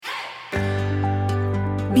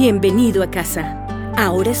Bienvenido a casa.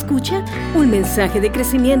 Ahora escucha un mensaje de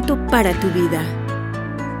crecimiento para tu vida.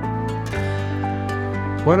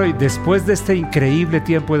 Bueno, y después de este increíble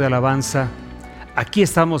tiempo de alabanza, aquí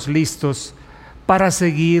estamos listos para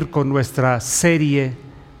seguir con nuestra serie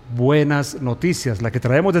Buenas Noticias, la que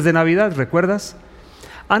traemos desde Navidad, ¿recuerdas?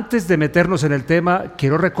 Antes de meternos en el tema,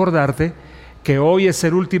 quiero recordarte que hoy es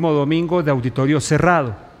el último domingo de auditorio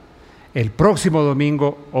cerrado. El próximo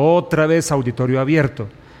domingo, otra vez auditorio abierto.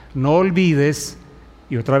 No olvides,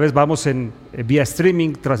 y otra vez vamos en vía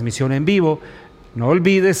streaming, transmisión en vivo, no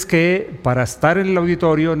olvides que para estar en el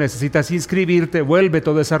auditorio necesitas inscribirte, vuelve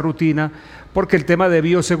toda esa rutina, porque el tema de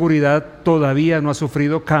bioseguridad todavía no ha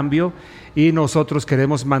sufrido cambio y nosotros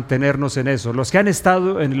queremos mantenernos en eso. Los que han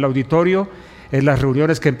estado en el auditorio, en las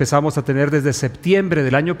reuniones que empezamos a tener desde septiembre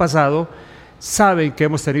del año pasado, saben que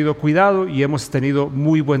hemos tenido cuidado y hemos tenido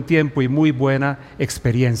muy buen tiempo y muy buena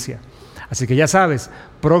experiencia. Así que ya sabes,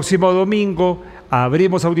 próximo domingo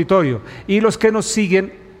abrimos auditorio. Y los que nos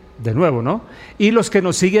siguen, de nuevo, ¿no? Y los que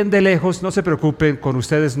nos siguen de lejos, no se preocupen, con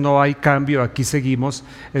ustedes no hay cambio, aquí seguimos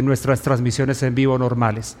en nuestras transmisiones en vivo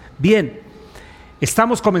normales. Bien,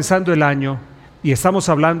 estamos comenzando el año y estamos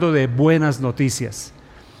hablando de buenas noticias.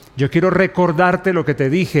 Yo quiero recordarte lo que te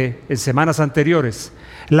dije en semanas anteriores.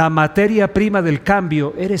 La materia prima del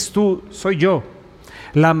cambio eres tú, soy yo.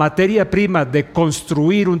 La materia prima de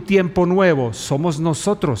construir un tiempo nuevo somos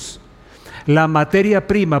nosotros. La materia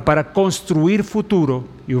prima para construir futuro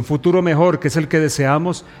y un futuro mejor, que es el que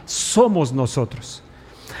deseamos, somos nosotros.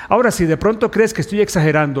 Ahora, si de pronto crees que estoy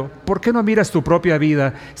exagerando, ¿por qué no miras tu propia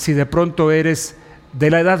vida si de pronto eres de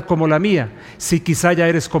la edad como la mía? Si quizá ya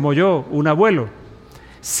eres como yo, un abuelo.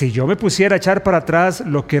 Si yo me pusiera a echar para atrás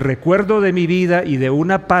lo que recuerdo de mi vida y de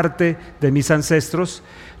una parte de mis ancestros,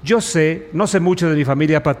 no sé mucho de mi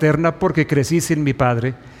familia paterna porque crecí sin mi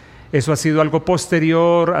padre. Eso ha sido algo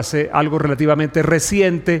posterior, algo relativamente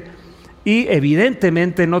reciente y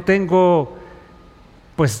evidentemente no tengo,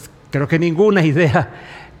 creo que ninguna idea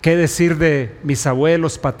qué decir de mis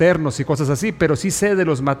abuelos paternos y cosas así, pero sí sé de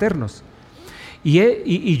los maternos.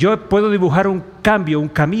 Y yo puedo dibujar un cambio, un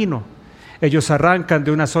camino. Ellos arrancan de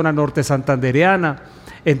una zona norte santandereana,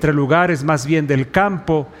 entre lugares más bien del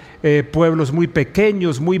campo, pueblos muy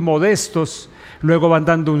pequeños, muy modestos. Luego van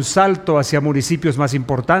dando un salto hacia municipios más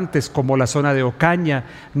importantes como la zona de Ocaña,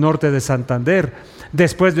 norte de Santander.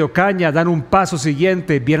 Después de Ocaña dan un paso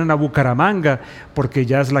siguiente, vienen a Bucaramanga porque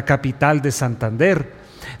ya es la capital de Santander.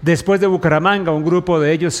 Después de Bucaramanga un grupo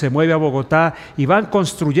de ellos se mueve a Bogotá y van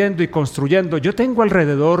construyendo y construyendo. Yo tengo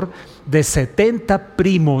alrededor de 70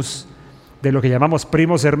 primos, de lo que llamamos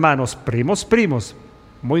primos hermanos, primos,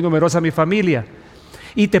 muy numerosa mi familia.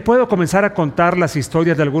 Y te puedo comenzar a contar las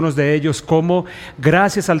historias de algunos de ellos, como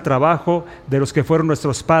gracias al trabajo de los que fueron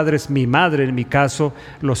nuestros padres, mi madre en mi caso,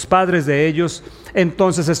 los padres de ellos,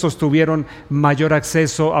 entonces estos tuvieron mayor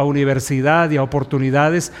acceso a universidad y a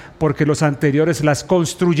oportunidades porque los anteriores las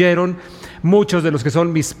construyeron. Muchos de los que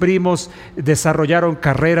son mis primos han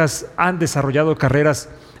desarrollado carreras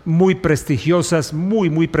muy prestigiosas,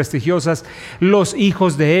 muy prestigiosas. Los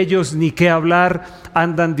hijos de ellos, ni qué hablar,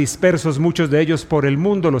 andan dispersos muchos de ellos por el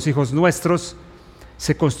mundo, los hijos nuestros.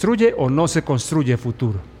 ¿Se construye o no se construye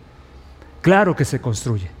futuro? Claro que se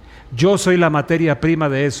construye. Yo soy la materia prima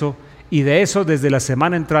de eso, y de eso desde la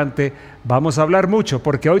semana entrante vamos a hablar mucho,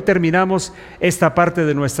 porque hoy terminamos esta parte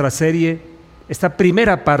de nuestra serie, esta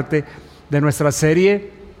primera parte de nuestra serie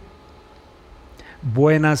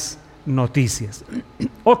Buenas Noticias.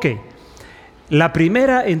 Ok, la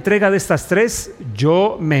primera entrega de estas tres,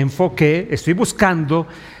 yo me enfoqué, estoy buscando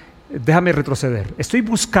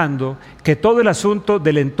que todo el asunto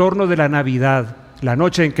del entorno de la Navidad, la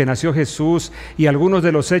noche en que nació Jesús y algunos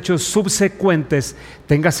de los hechos subsecuentes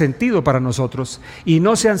tenga sentido para nosotros y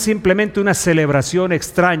no sean simplemente una celebración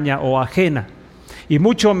extraña o ajena, y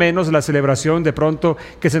mucho menos la celebración de pronto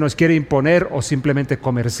que se nos quiere imponer o simplemente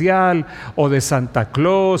comercial o de Santa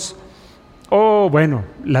Claus o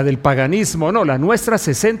la del paganismo. No, la nuestra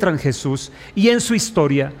se centra en Jesús y en su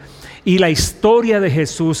historia, y la historia de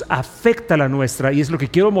Jesús afecta a la nuestra, y es lo que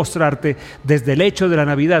quiero mostrarte desde el hecho de la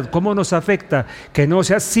Navidad, cómo nos afecta, que no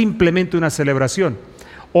sea simplemente una celebración.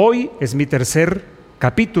 Hoy es mi tercer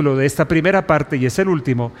capítulo de esta primera parte y es el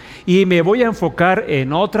último, y me voy a enfocar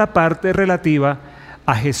en otra parte relativa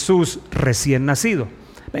a Jesús recién nacido.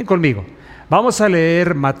 Ven conmigo. Vamos a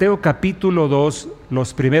leer Mateo capítulo 2,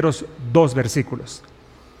 los primeros 2 versículos.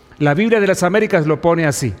 La Biblia de las Américas lo pone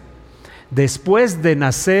así: después de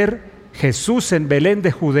nacer Jesús en Belén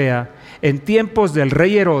de Judea, en tiempos del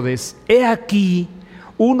rey Herodes, he aquí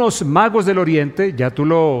unos magos del oriente, ya tú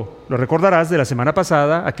lo lo recordarás de la semana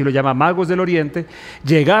pasada, aquí lo llama magos del oriente,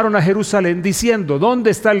 llegaron a Jerusalén diciendo: ¿dónde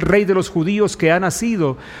está el rey de los judíos que ha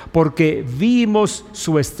nacido? Porque vimos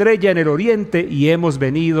su estrella en el oriente y hemos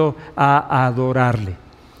venido a adorarle.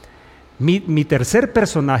 Mi tercer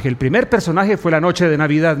personaje, el primer personaje fue la noche de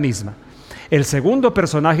Navidad misma. El segundo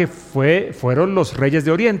personaje fueron los reyes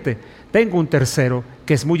de Oriente. Tengo un tercero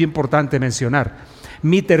que es muy importante mencionar.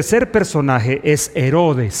 Mi tercer personaje es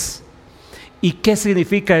Herodes. ¿Y qué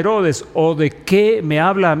significa Herodes? ¿O de qué me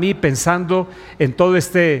habla a mí pensando en toda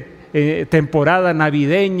esta temporada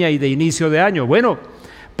navideña y de inicio de año? Bueno,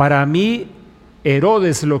 para mí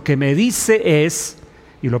Herodes lo que me dice es,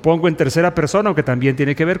 y lo pongo en tercera persona, aunque también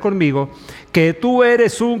tiene que ver conmigo, que tú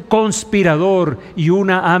eres un conspirador y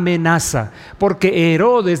una amenaza, porque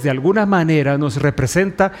Herodes de alguna manera nos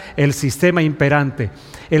representa el sistema imperante,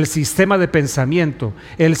 el sistema de pensamiento,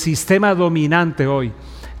 el sistema dominante hoy.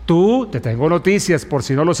 Tú, te tengo noticias por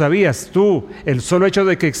si no lo sabías, tú, el solo hecho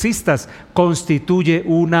de que existas, constituye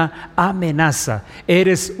una amenaza,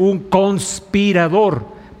 eres un conspirador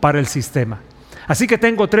para el sistema. Así que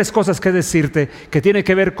tengo tres cosas que decirte que tiene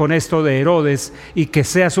que ver con esto de Herodes y que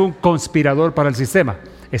seas un conspirador para el sistema.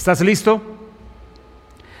 ¿Estás listo?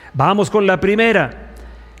 Vamos con la primera.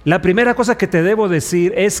 La primera cosa que te debo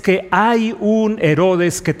decir es que hay un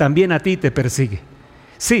Herodes que también a ti te persigue.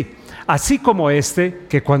 Sí, así como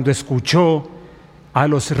que cuando escuchó a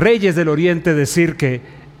los reyes del oriente decir que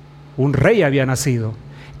un rey había nacido,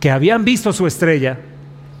 que habían visto su estrella,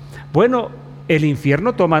 bueno, el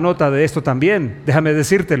infierno toma nota de esto también, déjame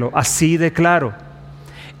decírtelo, así de claro.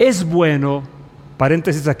 Es bueno,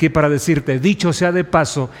 paréntesis aquí para decirte, dicho sea de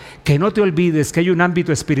paso, que no te olvides que hay un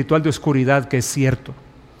ámbito espiritual de oscuridad que es cierto.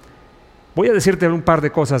 Voy a decirte un par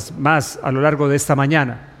de cosas más a lo largo de esta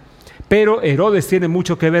mañana, pero Herodes tiene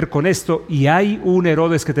mucho que ver con esto y hay un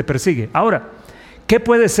Herodes que te persigue. Ahora, ¿qué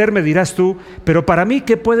puede ser? Me dirás tú, pero para mí,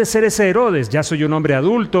 ¿qué puede ser ese Herodes? Ya soy un hombre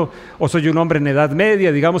adulto o soy un hombre en edad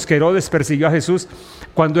media. Digamos que Herodes persiguió a Jesús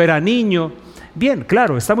cuando era niño. Bien,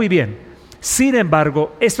 claro, está muy bien. Sin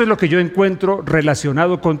embargo, esto es lo que yo encuentro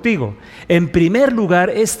relacionado contigo. En primer lugar,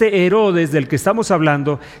 este Herodes del que estamos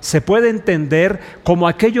hablando se puede entender como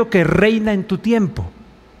aquello que reina en tu tiempo,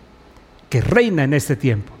 que reina en este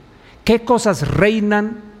tiempo. ¿Qué cosas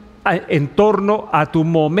reinan en torno a tu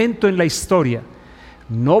momento en la historia?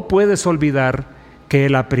 No puedes olvidar que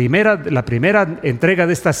la primera entrega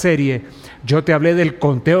de esta serie, yo te hablé del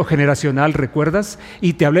conteo generacional, ¿recuerdas?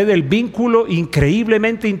 Y te hablé del vínculo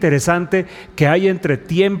increíblemente interesante que hay entre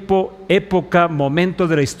tiempo, época, momento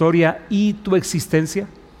de la historia y tu existencia.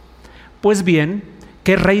 Pues bien,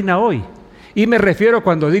 ¿qué reina hoy? Y me refiero,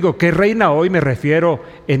 cuando digo ¿qué reina hoy?, me refiero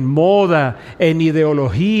en moda, en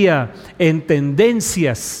ideología, en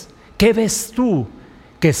tendencias. ¿Qué ves tú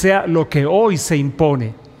que sea lo que hoy se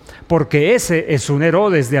impone? Porque ese es un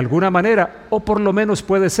Herodes de alguna manera, o por lo menos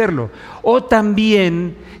puede serlo. O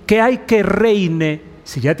también que hay que reine,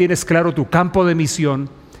 si ya tienes claro tu campo de misión,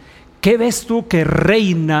 ¿qué ves tú que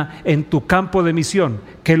reina en tu campo de misión?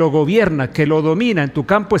 Que lo gobierna, que lo domina en tu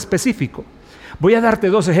campo específico. Voy a darte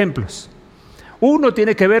dos ejemplos. Uno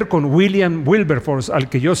tiene que ver con William Wilberforce, al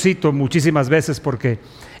que yo cito muchísimas veces porque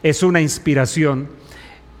es una inspiración.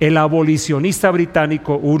 El abolicionista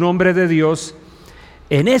británico, un hombre de Dios.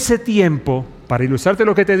 En ese tiempo, para ilustrarte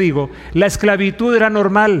lo que te digo, la esclavitud era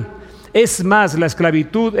normal. Es más, la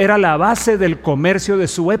esclavitud era la base del comercio de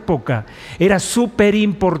su época. Era súper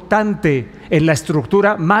importante en la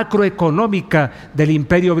estructura macroeconómica del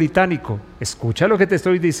Imperio Británico. Escucha lo que te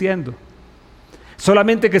estoy diciendo.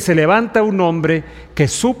 Solamente que se levanta un hombre que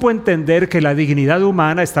supo entender que la dignidad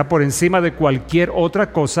humana está por encima de cualquier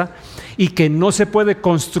otra cosa y que no se puede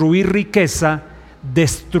construir riqueza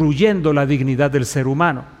destruyendo la dignidad del ser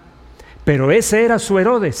humano. Pero ese era su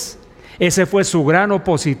Herodes, ese fue su gran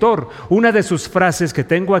opositor. Una de sus frases que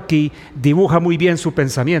tengo aquí dibuja muy bien su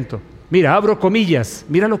pensamiento. Mira, abro comillas,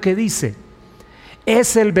 mira lo que dice.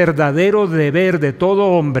 Es el verdadero deber de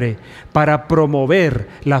todo hombre para promover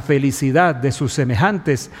la felicidad de sus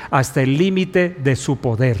semejantes hasta el límite de su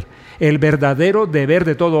poder. El verdadero deber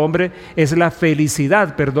de todo hombre es la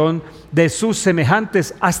felicidad, de sus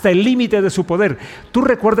semejantes hasta el límite de su poder. ¿Tú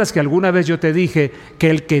recuerdas que alguna vez yo te dije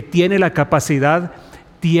que el que tiene la capacidad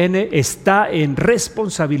está en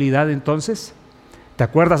responsabilidad entonces? ¿Te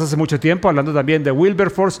acuerdas hace mucho tiempo, hablando también de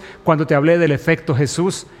Wilberforce, cuando te hablé del efecto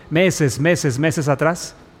Jesús, meses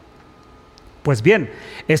atrás? Pues bien,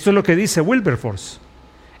 esto es lo que dice Wilberforce.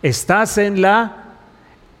 Estás en la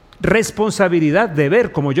responsabilidad,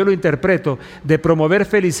 deber, como yo lo interpreto, de promover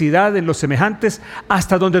felicidad en los semejantes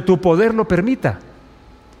hasta donde tu poder lo permita.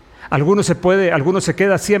 Algunos se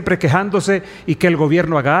queda siempre quejándose y que el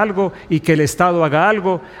gobierno haga algo y que el Estado haga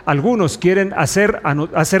algo. Algunos quieren hacer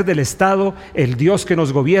del Estado el Dios que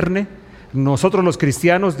nos gobierne. Nosotros los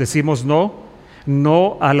cristianos decimos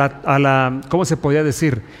no a la, ¿cómo se podría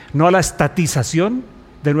decir? No a la estatización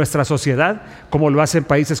de nuestra sociedad, como lo hacen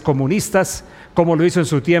países comunistas, como lo hizo en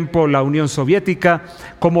su tiempo la Unión Soviética,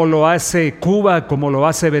 como lo hace Cuba, como lo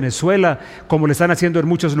hace Venezuela, como lo están haciendo en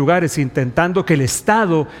muchos lugares, intentando que el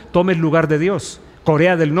Estado tome el lugar de Dios.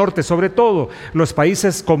 Corea del Norte, sobre todo, los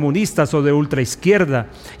países comunistas o de ultraizquierda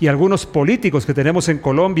y algunos políticos que tenemos en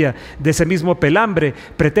Colombia de ese mismo pelambre,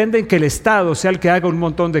 pretenden que el Estado sea el que haga un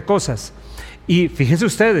montón de cosas. Y fíjense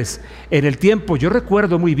ustedes, en el tiempo, yo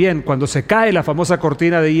recuerdo muy bien cuando se cae la famosa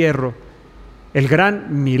cortina de hierro, el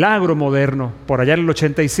gran milagro moderno, por allá en el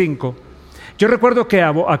 85, yo recuerdo que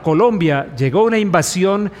a Colombia llegó una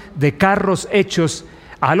invasión de carros hechos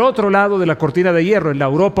al otro lado de la cortina de hierro, en la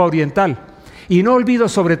Europa oriental. Y no olvido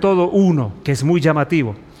sobre todo uno, que es muy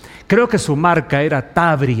llamativo. Creo que su marca era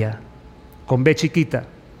Tabria, con B chiquita.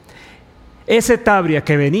 Ese Tabria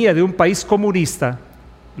que venía de un país comunista,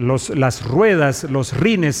 las ruedas, los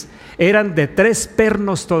rines, eran de 3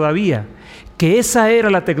 pernos todavía, que esa era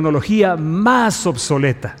la tecnología más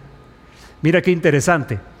obsoleta. Mira qué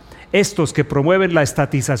interesante. Estos que promueven la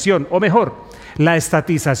estatización, o mejor, la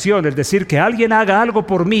estatización, es decir, que alguien haga algo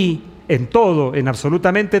por mí en todo, en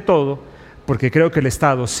absolutamente todo, porque creo que el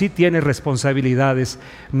Estado sí tiene responsabilidades,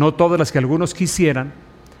 no todas las que algunos quisieran,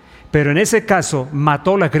 pero en ese caso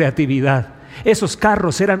mató la creatividad. Esos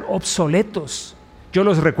carros eran obsoletos. Yo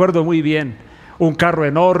los recuerdo muy bien. Un carro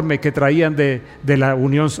enorme que traían de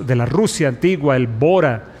la Rusia antigua, el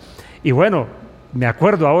Bora. Y bueno, me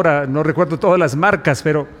acuerdo ahora, no recuerdo todas las marcas,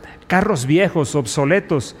 pero carros viejos,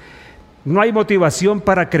 obsoletos. No hay motivación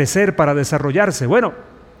para crecer, para desarrollarse. Bueno,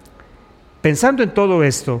 pensando en todo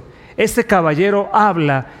esto, este caballero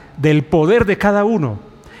habla del poder de cada uno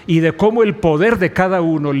y de cómo el poder de cada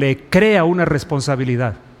uno le crea una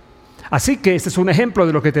responsabilidad. Así que este es un ejemplo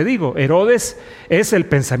de lo que te digo. Herodes es el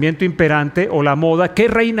pensamiento imperante o la moda. ¿Qué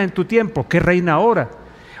reina en tu tiempo? ¿Qué reina ahora?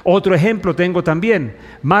 Otro ejemplo tengo también.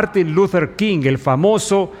 Martin Luther King, el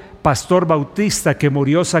famoso pastor bautista que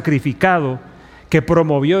murió sacrificado, que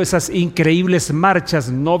promovió esas increíbles marchas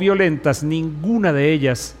no violentas, ninguna de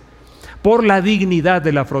ellas, por la dignidad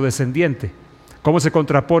del afrodescendiente. ¿Cómo se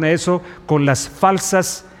contrapone eso con las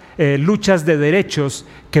falsas luchas de derechos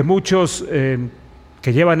que muchos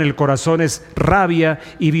que llevan en el corazón es rabia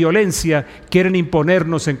y violencia, quieren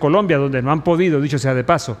imponernos en Colombia, donde no han podido, dicho sea de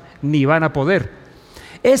paso, ni van a poder?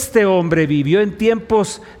 Este hombre vivió en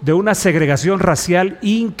tiempos de una segregación racial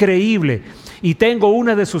increíble, y tengo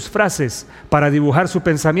una de sus frases para dibujar su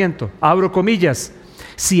pensamiento. Abro comillas: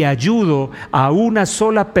 si ayudo a una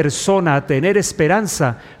sola persona a tener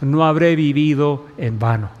esperanza, no habré vivido en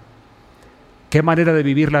vano. Qué manera de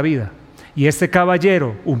vivir la vida. Y este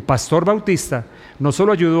caballero, un pastor bautista, no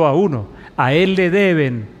solo ayudó a uno, a él le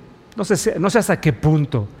deben, no sé hasta qué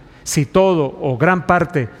punto, si todo o gran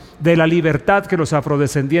parte de la libertad que los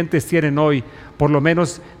afrodescendientes tienen hoy, por lo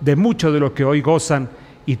menos de mucho de lo que hoy gozan,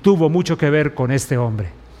 y tuvo mucho que ver con este hombre.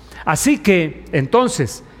 Así que,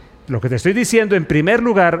 entonces, lo que te estoy diciendo, en primer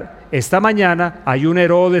lugar, esta mañana hay un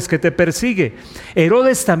Herodes que te persigue.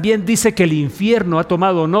 Herodes también dice que el infierno ha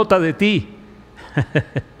tomado nota de ti.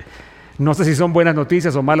 No sé si son buenas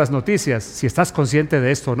noticias o malas noticias, si estás consciente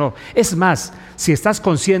de esto o no. Es más, si estás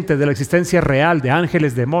consciente de la existencia real de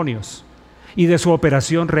ángeles, demonios y de su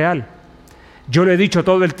operación real. Yo lo he dicho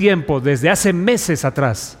todo el tiempo, desde hace meses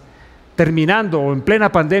atrás, terminando o en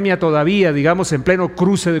plena pandemia todavía, digamos en pleno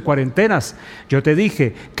cruce de cuarentenas, yo te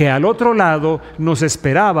dije que al otro lado nos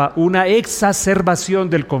esperaba una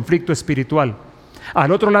exacerbación del conflicto espiritual.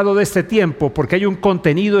 Al otro lado de este tiempo, porque hay un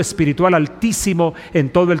contenido espiritual altísimo en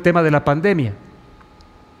todo el tema de la pandemia.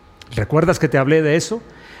 ¿Recuerdas que te hablé de eso?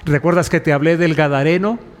 ¿Recuerdas que te hablé del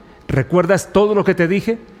Gadareno? ¿Recuerdas todo lo que te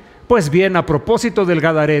dije? Pues bien, a propósito del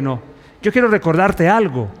Gadareno, yo quiero recordarte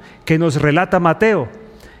algo que nos relata Mateo.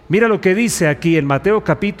 Mira lo que dice aquí en Mateo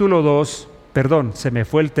capítulo 2, perdón, se me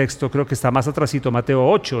fue el texto, creo que está más atrasito, Mateo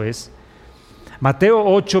 8 es. Mateo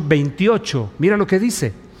 8, 28, mira lo que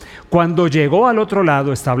dice. Cuando llegó al otro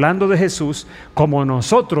lado, está hablando de Jesús, como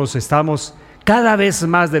nosotros estamos cada vez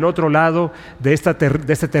más del otro lado de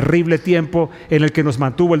este terrible tiempo en el que nos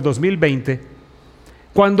mantuvo el 2020.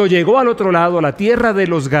 Cuando llegó al otro lado, a la tierra de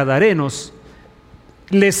los Gadarenos,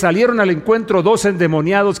 le salieron al encuentro 2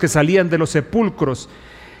 endemoniados que salían de los sepulcros,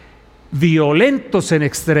 violentos en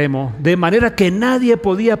extremo, de manera que nadie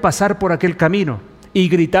podía pasar por aquel camino, y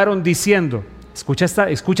gritaron diciendo,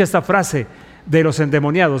 escucha esta frase de los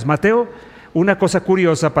endemoniados, Mateo una cosa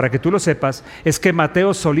curiosa para que tú lo sepas, es que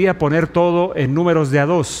Mateo solía poner todo en números de a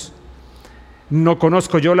 2. No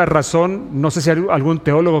conozco yo la razón, no sé si hay algún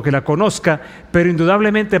teólogo que la conozca, pero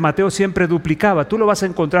indudablemente Mateo siempre duplicaba. Tú lo vas a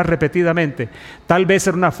encontrar repetidamente. Tal vez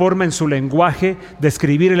era una forma en su lenguaje de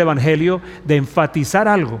escribir el Evangelio, de enfatizar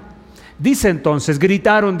algo. Dice entonces,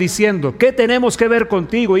 gritaron diciendo: ¿qué tenemos que ver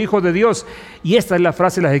contigo, Hijo de Dios? Y esta es la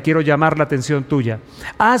frase en la que quiero llamar la atención tuya.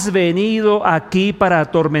 ¿Has venido aquí para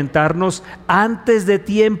atormentarnos antes de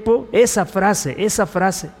tiempo? Esa frase.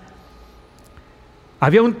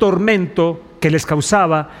 Había un tormento que les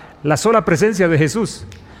causaba la sola presencia de Jesús.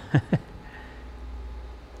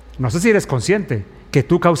 No sé si eres consciente que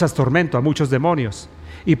tú causas tormento a muchos demonios,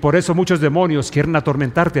 y por eso muchos demonios quieren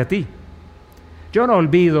atormentarte a ti. Yo no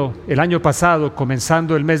olvido el año pasado,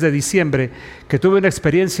 comenzando el mes de diciembre, que tuve una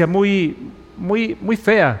experiencia muy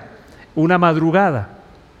fea. Una madrugada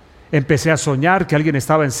empecé a soñar que alguien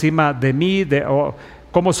estaba encima de mí,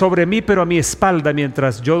 como sobre mí, pero a mi espalda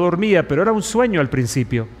mientras yo dormía, pero era un sueño al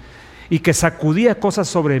principio, y que sacudía cosas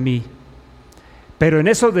sobre mí. Pero en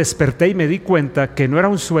eso desperté y me di cuenta que no era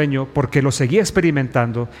un sueño, porque lo seguía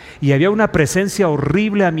experimentando, y había una presencia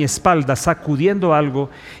horrible a mi espalda sacudiendo algo,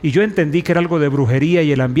 y yo entendí que era algo de brujería,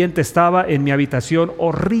 y el ambiente estaba en mi habitación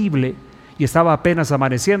horrible, y estaba apenas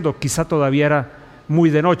amaneciendo, quizá todavía era muy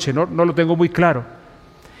de noche, no lo tengo muy claro.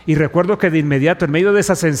 Y recuerdo que de inmediato, en medio de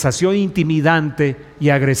esa sensación intimidante y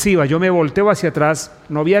agresiva, yo me volteo hacia atrás,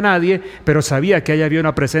 no vi a nadie, pero sabía que ahí había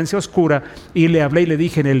una presencia oscura, y le hablé y le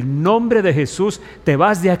dije: en el nombre de Jesús, te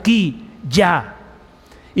vas de aquí, ya.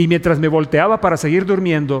 Y mientras me volteaba para seguir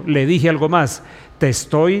durmiendo, le dije algo más: te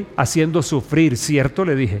estoy haciendo sufrir, ¿cierto?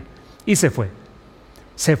 Le dije. Y se fue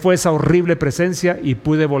esa horrible presencia, y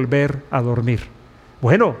pude volver a dormir.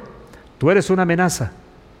 Bueno, tú eres una amenaza.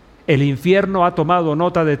 El infierno ha tomado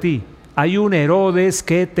nota de ti. Hay un Herodes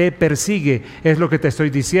que te persigue, es lo que te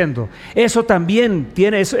estoy diciendo. Eso también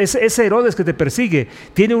tiene, ese Herodes que te persigue,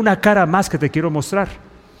 tiene una cara más que te quiero mostrar.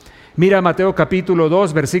 Mira Mateo capítulo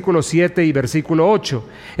 2, versículo 7 y versículo 8.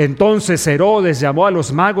 Entonces Herodes llamó a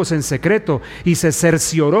los magos en secreto y se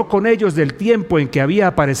cercioró con ellos del tiempo en que había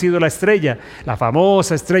aparecido la estrella, la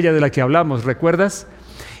famosa estrella de la que hablamos, ¿recuerdas?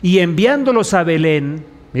 Y enviándolos a Belén,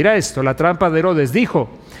 mira esto, la trampa de Herodes, dijo: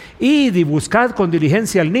 id y buscad con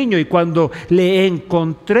diligencia al niño, y cuando le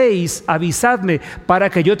encontréis, avisadme, para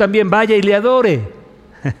que yo también vaya y le adore.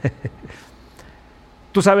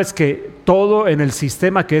 Tú sabes que todo en el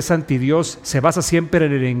sistema que es antidios se basa siempre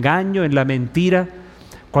en el engaño, en la mentira.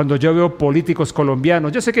 Cuando yo veo políticos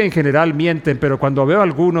colombianos, yo sé que en general mienten, pero cuando veo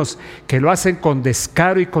algunos que lo hacen con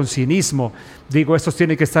descaro y con cinismo, digo, estos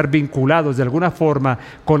tienen que estar vinculados de alguna forma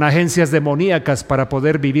con agencias demoníacas para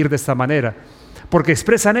poder vivir de esta manera. Porque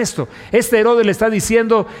expresan esto. Este Herodes le está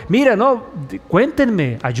diciendo: mira, no,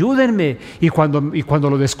 cuéntenme, ayúdenme, y cuando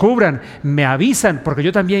lo descubran, me avisan, porque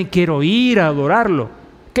yo también quiero ir a adorarlo.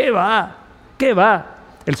 ¿Qué va?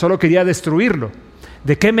 Él solo quería destruirlo.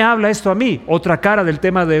 ¿De qué me habla esto a mí? Otra cara del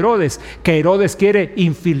tema de Herodes, que Herodes quiere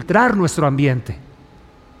infiltrar nuestro ambiente,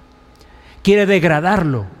 quiere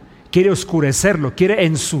degradarlo, quiere oscurecerlo, quiere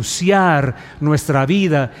ensuciar nuestra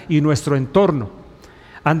vida y nuestro entorno.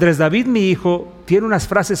 Andrés David, mi hijo, tiene unas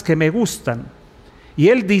frases que me gustan, y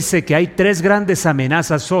él dice que hay 3 grandes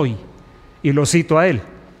amenazas hoy, y lo cito a él,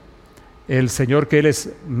 el señor que él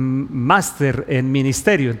es máster en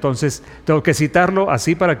ministerio, entonces tengo que citarlo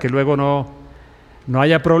así para que luego no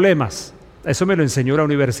haya problemas. Eso me lo enseñó la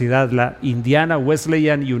universidad, la Indiana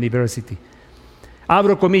Wesleyan University.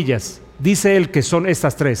 Abro comillas, dice él que son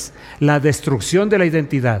estas 3: la destrucción de la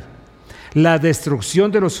identidad, la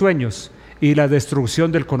destrucción de los sueños y la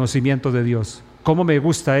destrucción del conocimiento de Dios. ¿Cómo me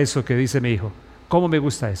gusta eso que dice mi hijo? ¿Cómo me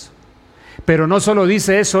gusta eso? Pero no solo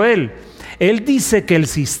dice eso él dice que el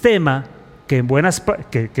sistema,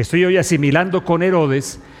 que estoy hoy asimilando con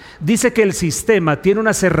Herodes, dice que el sistema tiene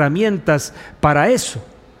unas herramientas para eso,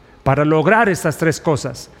 para lograr estas 3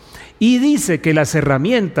 cosas. Y dice que las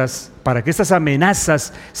herramientas para que estas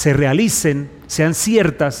amenazas se realicen, sean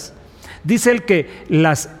ciertas, dice él que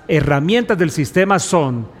las herramientas del sistema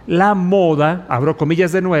son la moda, abro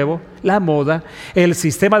comillas de nuevo, la moda, el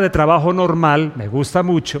sistema de trabajo normal, me gusta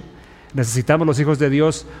mucho. Necesitamos los hijos de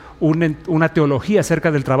Dios una teología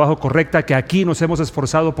acerca del trabajo correcta que aquí nos hemos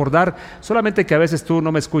esforzado por dar, solamente que a veces tú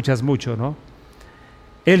no me escuchas mucho, ¿no?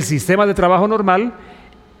 El sistema de trabajo normal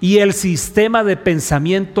y el sistema de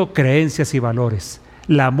pensamiento, creencias y valores.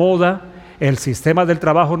 La moda, el sistema del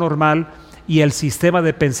trabajo normal y el sistema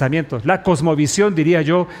de pensamiento. La cosmovisión, diría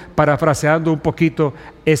yo, parafraseando un poquito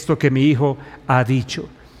esto que mi hijo ha dicho.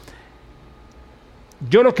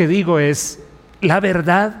 Yo lo que digo es, la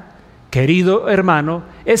verdad querido hermano,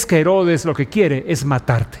 es que Herodes lo que quiere es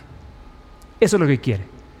matarte. Eso es lo que quiere.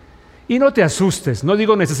 Y no te asustes, no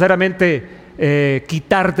digo necesariamente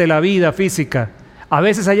quitarte la vida física. A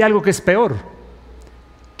veces hay algo que es peor: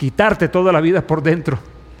 quitarte toda la vida por dentro,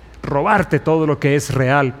 robarte todo lo que es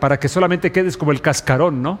real, para que solamente quedes como el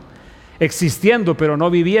cascarón, ¿no? Existiendo pero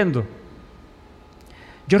no viviendo.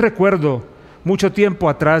 Yo recuerdo mucho tiempo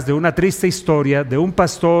atrás de una triste historia de un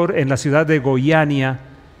pastor en la ciudad de Goiânia,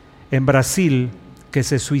 en Brasil, que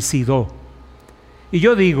se suicidó. Y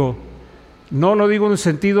yo digo, no lo digo en un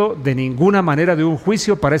sentido de ninguna manera de un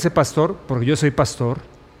juicio para ese pastor, porque yo soy pastor,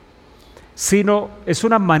 sino es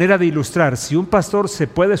una manera de ilustrar: si un pastor se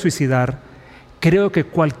puede suicidar, creo que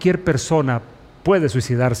cualquier persona puede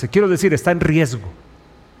suicidarse. Quiero decir, está en riesgo.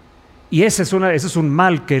 Y ese es un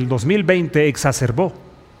mal que el 2020 exacerbó.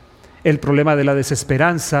 El problema de la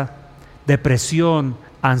desesperanza, depresión,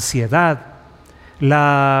 ansiedad,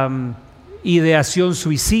 la ideación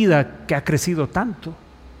suicida que ha crecido tanto,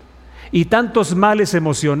 y tantos males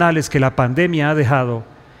emocionales que la pandemia ha dejado,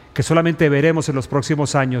 que solamente veremos en los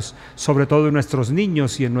próximos años, sobre todo en nuestros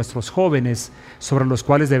niños y en nuestros jóvenes, sobre los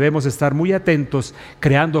cuales debemos estar muy atentos,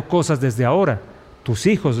 creando cosas desde ahora. Tus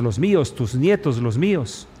hijos, los míos; tus nietos, los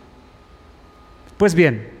míos. Pues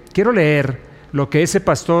bien, quiero leer lo que ese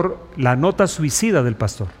pastor, la nota suicida del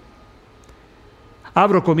pastor.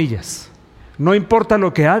 Abro comillas: no importa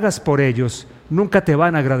lo que hagas por ellos, nunca te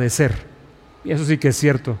van a agradecer. Y eso sí que es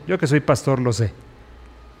cierto, yo que soy pastor lo sé.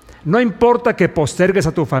 No importa que postergues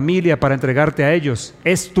a tu familia para entregarte a ellos,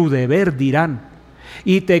 es tu deber, dirán.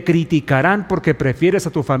 Y te criticarán porque prefieres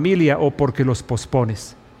a tu familia o porque los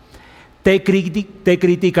pospones. Te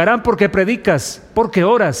criticarán porque predicas, porque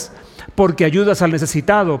oras, porque ayudas al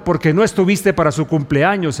necesitado, porque no estuviste para su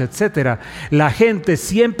cumpleaños, etc. La gente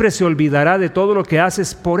siempre se olvidará de todo lo que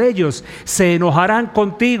haces por ellos. Se enojarán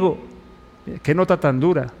contigo. Qué nota tan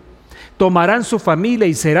dura. Tomarán su familia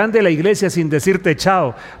y serán de la iglesia sin decirte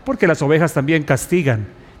chao, porque las ovejas también castigan.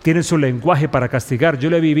 Tienen su lenguaje para castigar.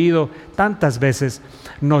 Yo lo he vivido tantas veces.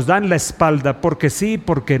 Nos dan la espalda porque sí,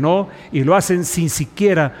 porque no, y lo hacen sin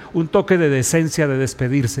siquiera un toque de decencia de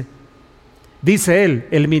despedirse. Dice él: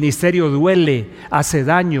 el ministerio duele, hace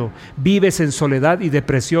daño, vives en soledad y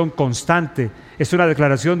depresión constante. Es una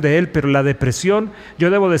declaración de él, pero la depresión,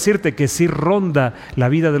 yo debo decirte que sí ronda la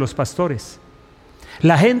vida de los pastores.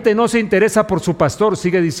 La gente no se interesa por su pastor,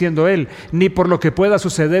 sigue diciendo él, ni por lo que pueda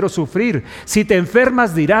suceder o sufrir. Si te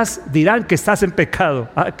enfermas dirán que estás en pecado.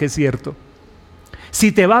 Ah, que es cierto.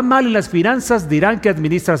 Si te va mal en las finanzas, dirán que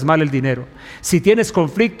administras mal el dinero. Si tienes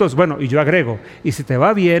conflictos, bueno, y yo agrego, y si te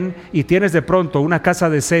va bien y tienes de pronto una casa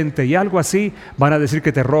decente y algo así, van a decir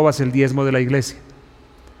que te robas el diezmo de la iglesia.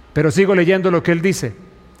 Pero sigo leyendo lo que él dice.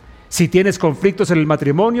 Si tienes conflictos en el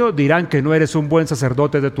matrimonio, dirán que no eres un buen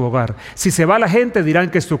sacerdote de tu hogar. Si se va la gente, dirán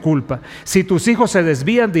que es tu culpa. Si tus hijos se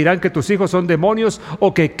desvían, dirán que tus hijos son demonios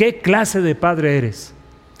o que qué clase de padre eres.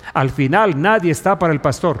 Al final, nadie está para el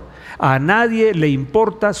pastor. A nadie le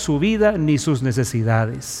importa su vida ni sus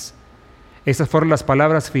necesidades. Esas fueron las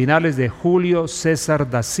palabras finales de Julio César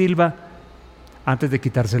da Silva antes de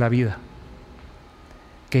quitarse la vida.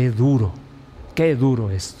 Qué duro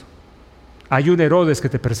esto. Hay un Herodes que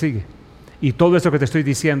te persigue, y todo esto que te estoy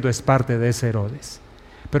diciendo es parte de ese Herodes.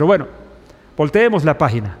 Pero bueno, volteemos la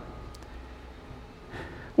página.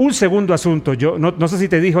 Un segundo asunto. Yo no sé si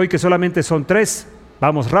te dije hoy que solamente son 3.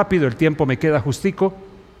 Vamos rápido, el tiempo me queda justico.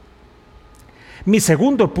 Mi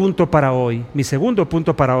segundo punto para hoy,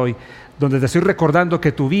 donde te estoy recordando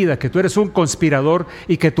que tu vida, que tú eres un conspirador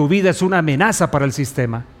y que tu vida es una amenaza para el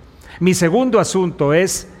sistema. Mi segundo asunto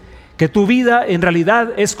es que tu vida en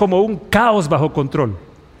realidad es como un caos bajo control.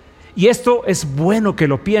 Y esto es bueno que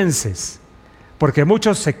lo pienses, porque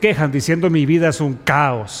muchos se quejan diciendo mi vida es un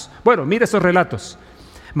caos. Bueno, mira estos relatos.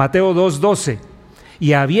 Mateo 2:12.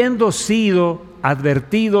 Y habiendo sido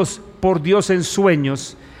advertidos por Dios en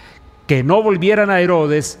sueños que no volvieran a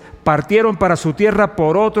Herodes, partieron para su tierra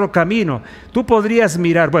por otro camino. Tú podrías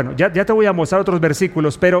mirar, bueno, ya te voy a mostrar otros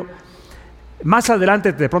versículos, pero más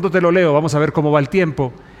adelante de pronto te lo leo, vamos a ver cómo va el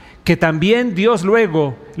tiempo. Que también Dios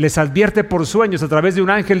luego les advierte por sueños a través de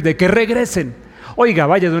un ángel de que regresen. Oiga,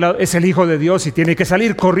 vaya de un lado, es el Hijo de Dios y tiene que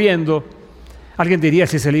salir corriendo. Alguien diría,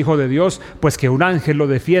 si es el Hijo de Dios, pues que un ángel lo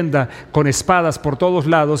defienda con espadas por todos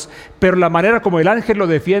lados, pero la manera como el ángel lo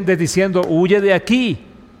defiende es diciendo, huye de aquí,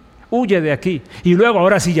 y luego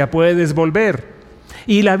ahora sí ya puedes volver.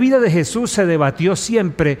 Y la vida de Jesús se debatió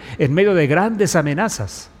siempre en medio de grandes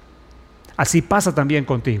amenazas. Así pasa también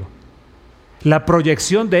contigo. La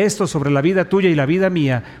proyección de esto sobre la vida tuya y la vida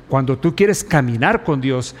mía, cuando tú quieres caminar con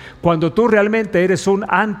Dios, cuando tú realmente eres un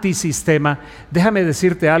antisistema, déjame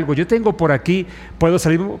decirte algo. Yo tengo por aquí, puedo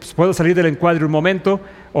salir del encuadre un momento,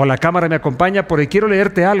 o la cámara me acompaña, porque quiero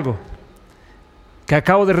leerte algo que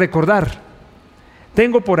acabo de recordar.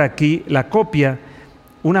 Tengo por aquí la copia,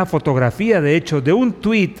 una fotografía de hecho, de un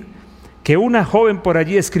tweet que una joven por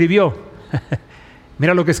allí escribió.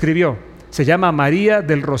 Mira lo que escribió. Se llama María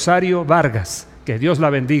del Rosario Vargas, que Dios la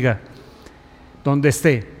bendiga, donde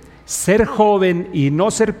esté. Ser joven y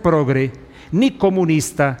no ser progre, ni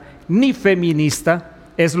comunista, ni feminista,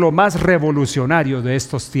 es lo más revolucionario de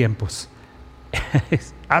estos tiempos.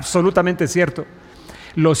 Es absolutamente cierto.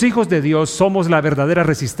 Los hijos de Dios somos la verdadera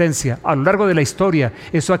resistencia. A lo largo de la historia,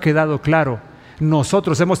 eso ha quedado claro.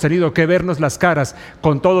 Nosotros hemos tenido que vernos las caras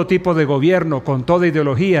con todo tipo de gobierno, con toda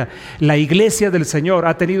ideología. La iglesia del Señor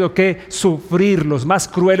ha tenido que sufrir los más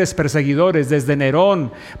crueles perseguidores, desde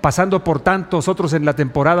Nerón, pasando por tantos otros en la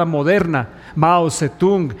temporada moderna, Mao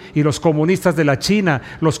Zedong y los comunistas de la China,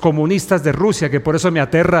 los comunistas de Rusia, que por eso me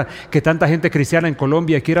aterra que tanta gente cristiana en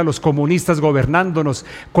Colombia quiera a los comunistas gobernándonos,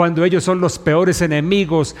 cuando ellos son los peores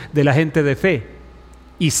enemigos de la gente de fe,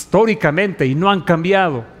 históricamente, y no han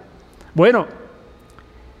cambiado. Bueno,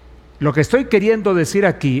 lo que estoy queriendo decir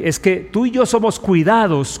aquí es que tú y yo somos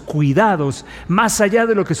cuidados más allá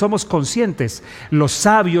de lo que somos conscientes. Los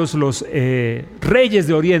sabios, los reyes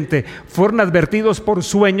de Oriente fueron advertidos por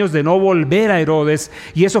sueños de no volver a Herodes,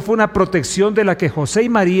 y eso fue una protección de la que José y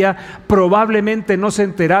María probablemente no se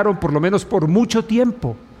enteraron, por lo menos por mucho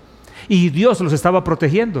tiempo, y Dios los estaba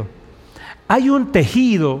protegiendo. Hay un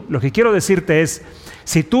tejido, lo que quiero decirte es,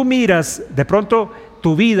 si tú miras de pronto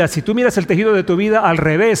tu vida, si tú miras el tejido de tu vida al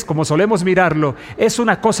revés, como solemos mirarlo, es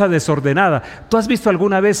una cosa desordenada. ¿Tú has visto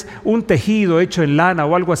alguna vez un tejido hecho en lana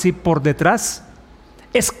o algo así por detrás?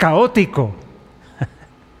 Es caótico.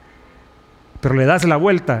 Pero le das la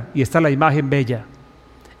vuelta y está la imagen bella.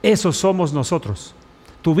 Eso somos nosotros.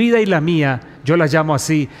 Tu vida y la mía, yo las llamo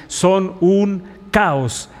así, son un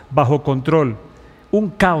caos bajo control. Un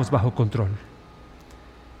caos bajo control.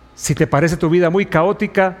 Si te parece tu vida muy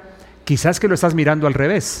caótica, quizás que lo estás mirando al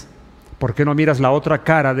revés. ¿Por qué no miras la otra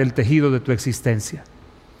cara del tejido de tu existencia?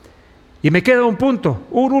 Y me queda un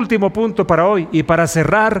último punto para hoy y para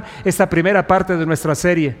cerrar esta primera parte de nuestra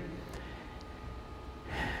serie.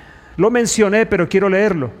 Lo mencioné, pero quiero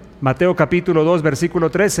leerlo. Mateo capítulo 2, versículo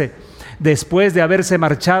 13. Después de haberse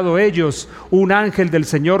marchado ellos, un ángel del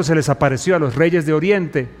Señor se les apareció a los reyes de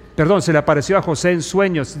Oriente. Se le apareció a José en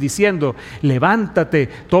sueños, diciendo: levántate,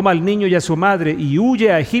 toma al niño y a su madre y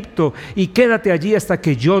huye a Egipto y quédate allí hasta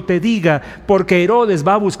que yo te diga, porque Herodes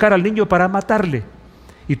va a buscar al niño para matarle.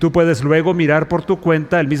 Y tú puedes luego mirar por tu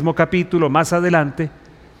cuenta el mismo capítulo más adelante,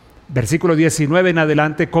 versículo 19 en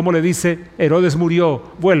adelante, cómo le dice: Herodes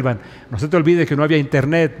murió, vuelvan. No se te olvide que no había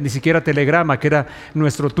internet, ni siquiera telegrama, que era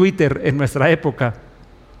nuestro Twitter en nuestra época.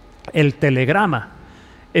 El telegrama,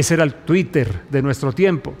 ese era el Twitter de nuestro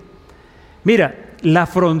tiempo. Mira, la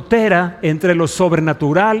frontera entre lo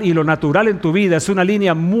sobrenatural y lo natural en tu vida es una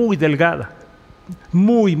línea muy delgada,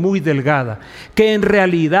 muy delgada, que en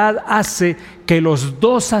realidad hace que los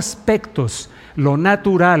dos aspectos, lo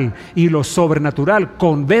natural y lo sobrenatural,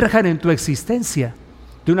 converjan en tu existencia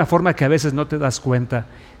de una forma que a veces no te das cuenta.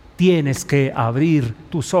 Tienes que abrir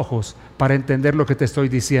tus ojos para entender lo que te estoy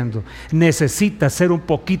diciendo. Necesitas ser un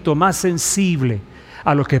poquito más sensible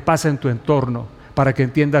a lo que pasa en tu entorno para que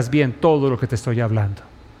entiendas bien todo lo que te estoy hablando.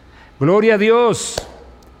 Gloria a Dios.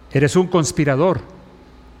 Eres un conspirador.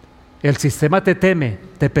 El sistema te teme,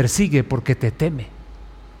 te persigue porque te teme.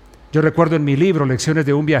 Yo recuerdo en mi libro, Lecciones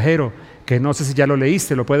de un viajero, que no sé si ya lo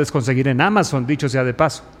leíste, lo puedes conseguir en Amazon, dicho sea de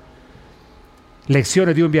paso.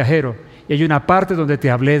 Lecciones de un viajero. Y hay una parte donde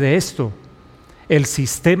te hablé de esto. El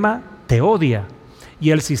sistema te odia y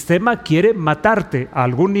el sistema quiere matarte a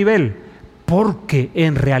algún nivel porque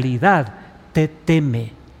en realidad te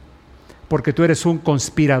teme. Porque tú eres un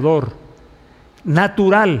conspirador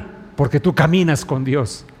natural, porque tú caminas con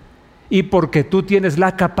Dios y porque tú tienes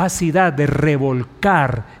la capacidad de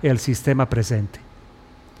revolcar el sistema presente.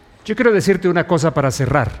 Yo quiero decirte una cosa para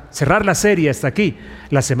cerrar la serie hasta aquí.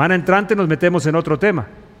 La semana entrante nos metemos en otro tema.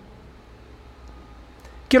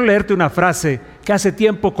 Quiero leerte una frase que hace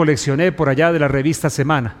tiempo coleccioné por allá de la revista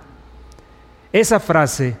Semana. Esa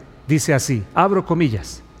frase dice así, abro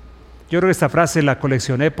comillas. Yo creo que esta frase la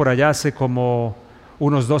coleccioné por allá hace como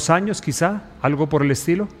unos 2 años quizá, algo por el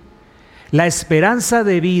estilo. La esperanza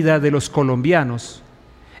de vida de los colombianos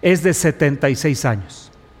es de 76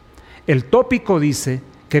 años. El tópico dice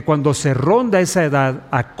que cuando se ronda esa edad,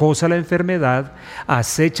 acosa la enfermedad,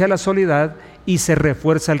 acecha la soledad y se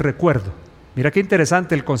refuerza el recuerdo. Mira qué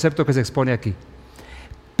interesante el concepto que se expone aquí.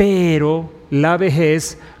 Pero la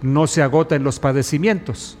vejez no se agota en los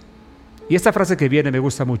padecimientos. Y esta frase que viene me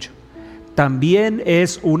gusta mucho. También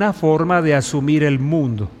es una forma de asumir el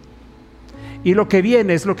mundo. Y lo que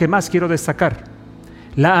viene es lo que más quiero destacar.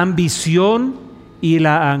 La ambición y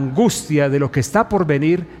la angustia de lo que está por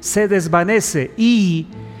venir se desvanece, y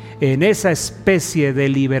en esa especie de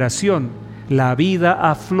liberación la vida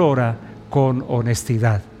aflora con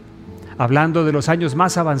honestidad. Hablando de los años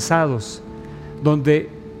más avanzados, donde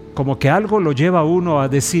como que algo lo lleva a uno a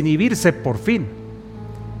desinhibirse por fin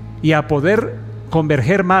y a poder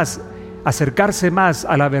converger más, acercarse más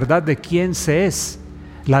a la verdad de quién se es,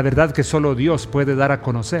 la verdad que solo Dios puede dar a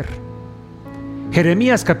conocer.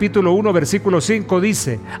 Jeremías capítulo 1 versículo 5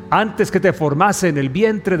 dice: antes que te formase en el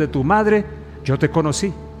vientre de tu madre, yo te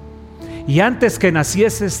conocí, y antes que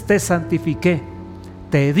nacieses te santifiqué,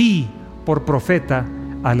 te di por profeta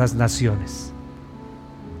a las naciones.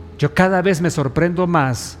 Yo cada vez me sorprendo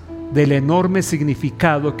más del enorme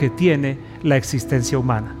significado que tiene la existencia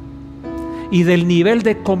humana y del nivel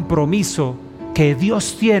de compromiso que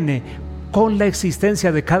Dios tiene con la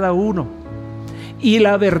existencia de cada uno, y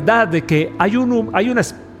la verdad de que hay una,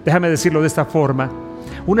 déjame decirlo de esta forma,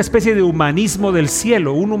 una especie de humanismo del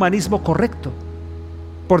cielo, un humanismo correcto,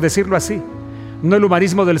 por decirlo así, no el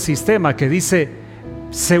humanismo del sistema que dice: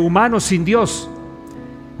 sé humano sin Dios.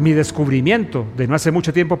 Mi descubrimiento de no hace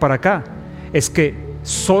mucho tiempo para acá es que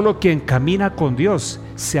solo quien camina con Dios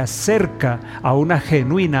se acerca a una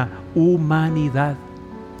genuina humanidad.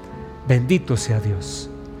 Bendito sea Dios.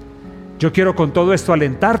 Yo quiero con todo esto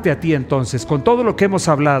alentarte a ti entonces, con todo lo que hemos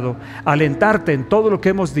hablado, alentarte en todo lo que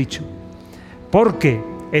hemos dicho, porque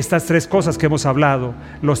estas tres cosas que hemos hablado,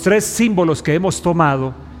 los tres símbolos que hemos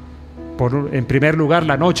tomado, en primer lugar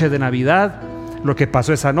la noche de Navidad, lo que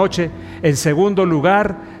pasó esa noche; en segundo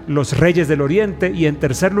lugar los reyes del oriente; y en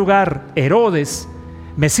tercer lugar Herodes,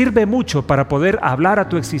 me sirve mucho para poder hablar a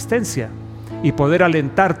tu existencia y poder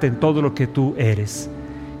alentarte en todo lo que tú eres.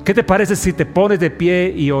 ¿Qué te parece si te pones de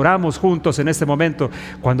pie y oramos juntos en este momento?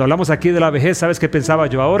 Cuando hablamos aquí de la vejez, ¿sabes qué pensaba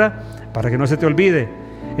yo ahora? Para que no se te olvide,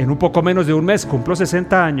 en un poco menos de un mes cumplo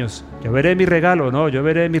 60 años. Yo veré mi regalo,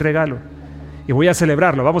 y voy a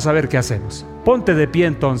celebrarlo. Vamos a ver qué hacemos. Ponte de pie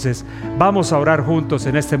entonces, vamos a orar juntos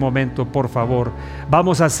en este momento, por favor.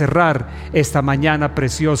 Vamos a cerrar esta mañana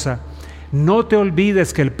preciosa. No te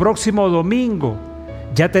olvides que el próximo domingo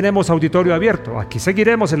ya tenemos auditorio abierto. Aquí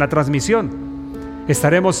seguiremos en la transmisión.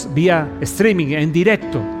 Estaremos vía streaming, en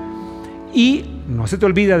directo. Y no se te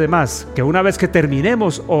olvide además que una vez que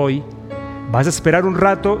terminemos hoy, vas a esperar un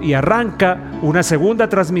rato y arranca una segunda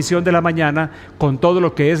transmisión de la mañana con todo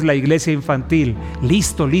lo que es la iglesia infantil.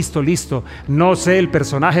 Listo. No sé el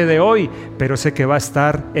personaje de hoy, pero sé que va a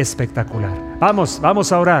estar espectacular.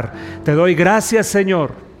 Vamos a orar. Te doy gracias,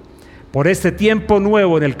 Señor, por este tiempo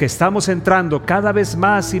nuevo en el que estamos entrando cada vez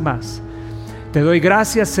más y más. Te doy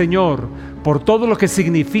gracias, Señor, por todo lo que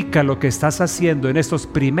significa lo que estás haciendo en estos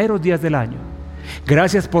primeros días del año.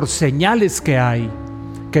 Gracias por señales que hay,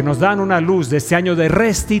 que nos dan una luz de este año de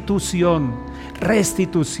restitución.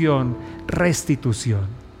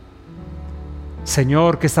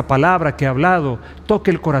 Señor, que esta palabra que he hablado toque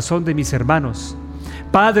el corazón de mis hermanos.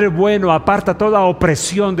 Padre bueno, aparta toda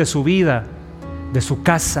opresión de su vida, de su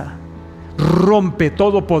casa. Rompe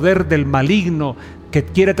todo poder del maligno que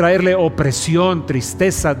quiere traerle opresión,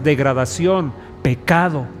 tristeza, degradación,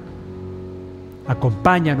 pecado.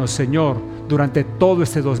 Acompáñanos, Señor, durante todo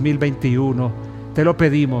este 2021. Te lo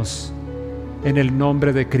pedimos en el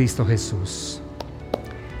nombre de Cristo Jesús.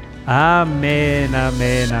 Amén.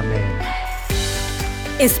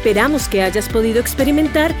 Esperamos que hayas podido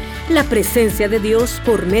experimentar la presencia de Dios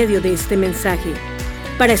por medio de este mensaje.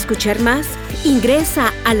 Para escuchar más,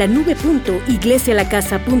 ingresa a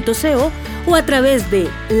lanube.iglesialacasa.co o a través de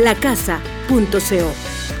lacasa.co.